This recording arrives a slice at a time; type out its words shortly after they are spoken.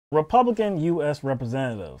Republican U.S.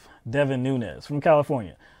 Representative Devin Nunes from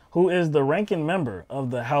California, who is the ranking member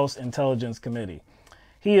of the House Intelligence Committee.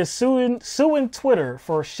 He is suing Twitter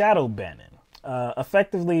for shadow banning,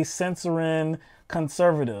 effectively censoring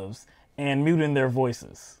conservatives and muting their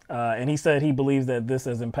voices. And he said he believes that this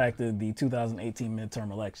has impacted the 2018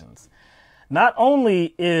 midterm elections. Not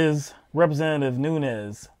only is Representative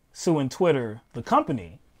Nunes suing Twitter, the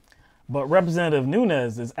company, but Representative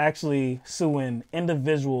Nunes is actually suing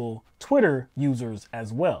individual Twitter users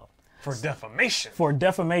as well. For defamation. For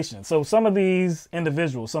defamation. So some of these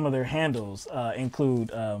individuals, some of their handles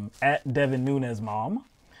include at Devin Nunes Mom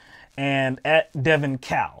and at Devin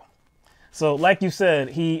Cow. So like you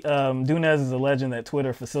said, Nunes is alleging that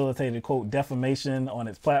Twitter facilitated, quote, defamation on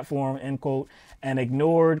its platform, end quote, and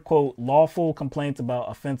ignored, quote, lawful complaints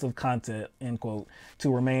about offensive content, end quote,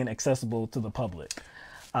 to remain accessible to the public.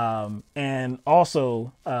 And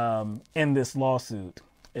also in this lawsuit,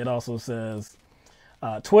 it also says,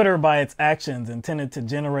 Twitter, by its actions, intended to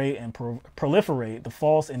generate and proliferate the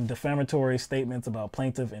false and defamatory statements about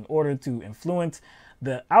plaintiff in order to influence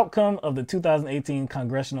the outcome of the 2018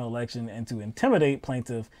 congressional election and to intimidate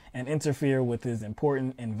plaintiff and interfere with his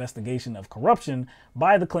important investigation of corruption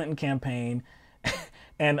by the Clinton campaign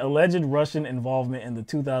and alleged Russian involvement in the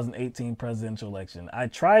 2018 presidential election. I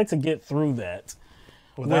tried to get through that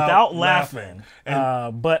without laughing,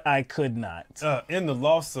 but I could not. In the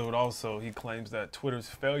lawsuit also, he claims that Twitter's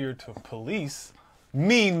failure to police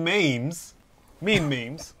mean memes,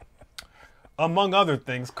 among other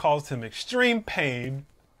things, caused him extreme pain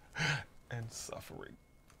and suffering.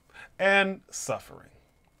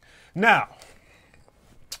 Now,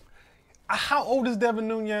 how old is Devin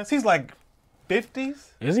Nunes? He's like 50s?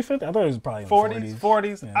 Is he 50? I thought he was probably in 40s.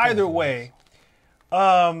 40s. Yeah, Either way,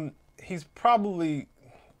 he's probably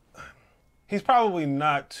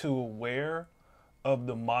not too aware of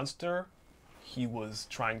the monster he was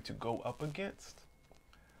trying to go up against.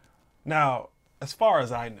 Now, as far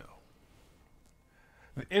as I know,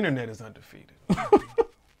 the internet is undefeated.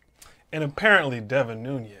 And apparently Devin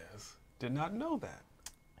Nunes did not know that.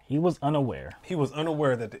 He was unaware. He was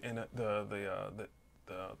unaware that the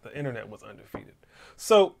internet was undefeated.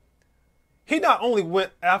 So he not only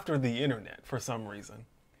went after the internet for some reason,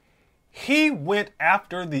 he went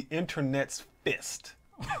after the internet's fist.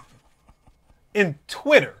 In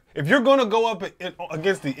Twitter, if you're going to go up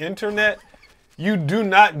against the internet, you do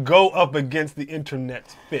not go up against the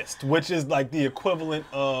internet's fist, which is like the equivalent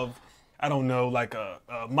of, I don't know, like a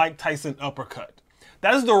Mike Tyson uppercut.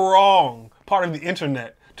 That is the wrong part of the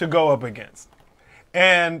internet to go up against.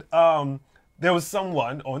 And there was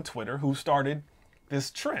someone on Twitter who started this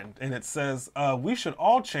trend, and it says, we should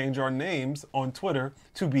all change our names on Twitter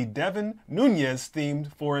to be Devin Nunes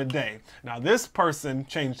themed for a day. Now this person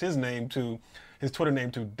changed his Twitter name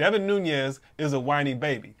to Devin Nunes is a whiny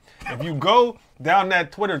baby. If you go down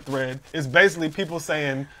that Twitter thread, it's basically people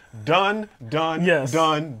saying done, yes,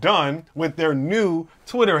 done with their new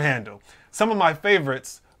Twitter handle. Some of my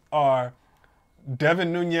favorites are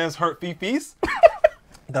Devin Nunes hurt fifis.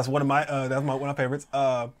 That's one of my one of my favorites.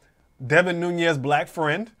 Devin Nunes black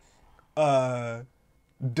friend.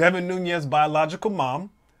 Devin Nunes biological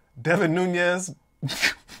mom. Devin Nunes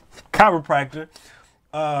chiropractor.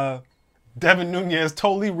 Devin Nunes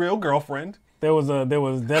totally real girlfriend. There was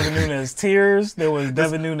Devin Nunes tears. There was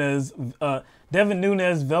Devin Nunes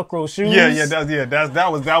Velcro shoes.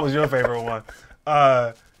 That was your favorite one.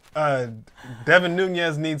 Devin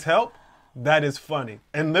Nunes needs help. That is funny.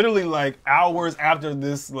 And literally like hours after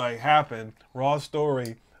this like happened, Raw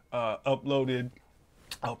Story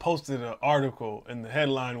posted an article, and the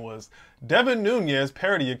headline was Devin Nunes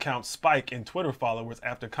parody account spike in Twitter followers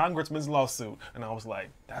after congressman's lawsuit. And I was like,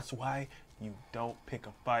 that's why you don't pick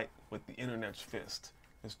a fight with the internet's fist.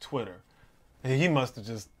 It's Twitter. And he must have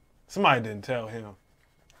just, somebody didn't tell him.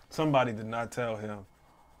 Somebody did not tell him.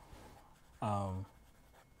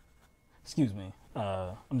 Excuse me.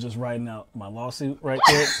 I'm just writing out my lawsuit right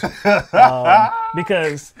quick.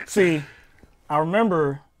 Because, see, I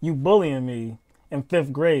remember you bullying me in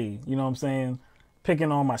 5th grade, you know what I'm saying?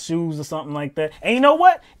 Picking on my shoes or something like that. And you know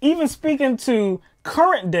what? Even speaking to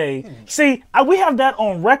current day, see, we have that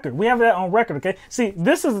on record. We have that on record, okay? See,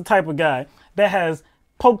 this is the type of guy that has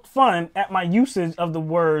poked fun at my usage of the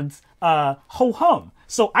words ho-hum.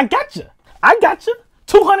 So I got you.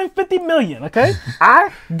 250 million, okay?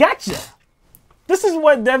 I got you. This is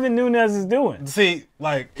what Devin Nunes is doing. See,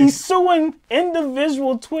 like... He's suing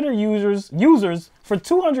individual Twitter users for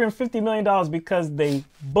 $250 million because they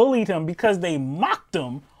bullied him, because they mocked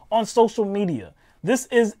him on social media. This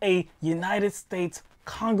is a United States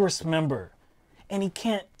Congress member. and he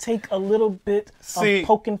can't take a little bit of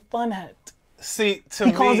poking fun at. See, to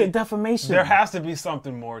he me, calls it defamation. There has to be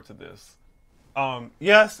something more to this.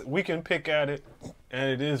 Yes, we can pick at it, and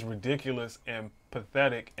it is ridiculous and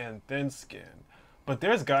pathetic and thin-skinned. But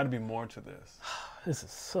there's got to be more to this. This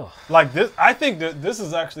is so... Like this, I think that this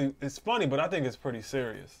is actually, it's funny, but I think it's pretty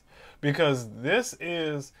serious. Because this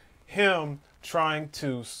is him trying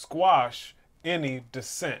to squash any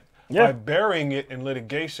dissent by burying it in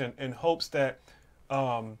litigation in hopes that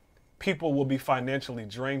people will be financially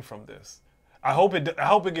drained from this. I hope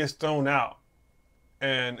it gets thrown out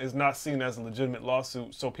and is not seen as a legitimate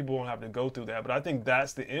lawsuit, so people won't have to go through that. But I think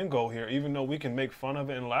that's the end goal here. Even though we can make fun of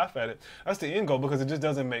it and laugh at it, that's the end goal, because it just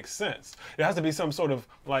doesn't make sense. It has to be some sort of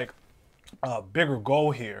like bigger goal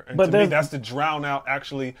here. And to me, that's to drown out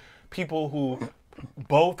actually people who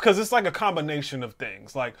both, because it's like a combination of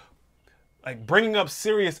things, like bringing up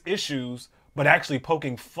serious issues, but actually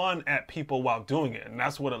poking fun at people while doing it. And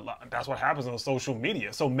that's what happens on social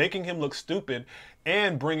media. So making him look stupid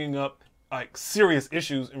and bringing up like serious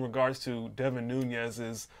issues in regards to Devin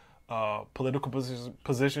Nunes's political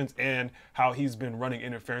positions and how he's been running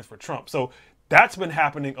interference for Trump. So that's been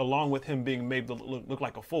happening along with him being made to look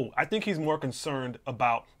like a fool. I think he's more concerned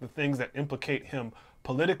about the things that implicate him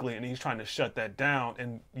politically, and he's trying to shut that down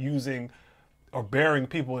and using or burying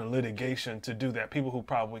people in litigation to do that. People who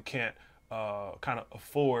probably can't kind of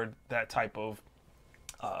afford that type of,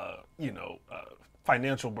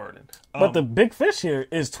 financial burden. But the big fish here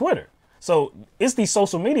is Twitter. So it's these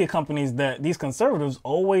social media companies that these conservatives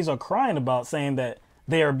always are crying about, saying that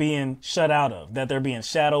they are being shut out of, that they're being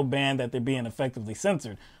shadow banned, that they're being effectively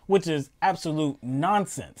censored, which is absolute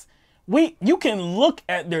nonsense. You can look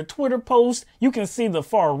at their Twitter posts. You can see the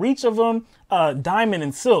far reach of them. Diamond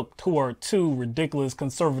and Silk, who are two ridiculous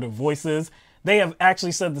conservative voices, they have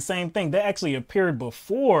actually said the same thing. They actually appeared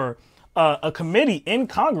before a committee in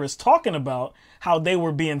Congress talking about how they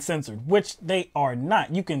were being censored, which they are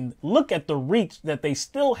not. You can look at the reach that they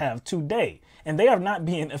still have today, and they are not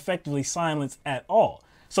being effectively silenced at all.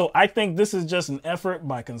 So I think this is just an effort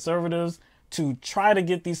by conservatives to try to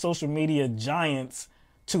get these social media giants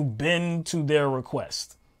to bend to their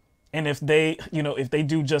request. And if they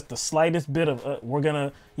do just the slightest bit of, we're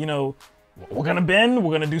gonna bend,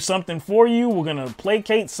 we're gonna do something for you, we're gonna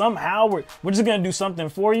placate somehow, we're just gonna do something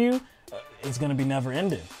for you, it's gonna be never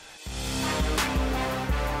ending.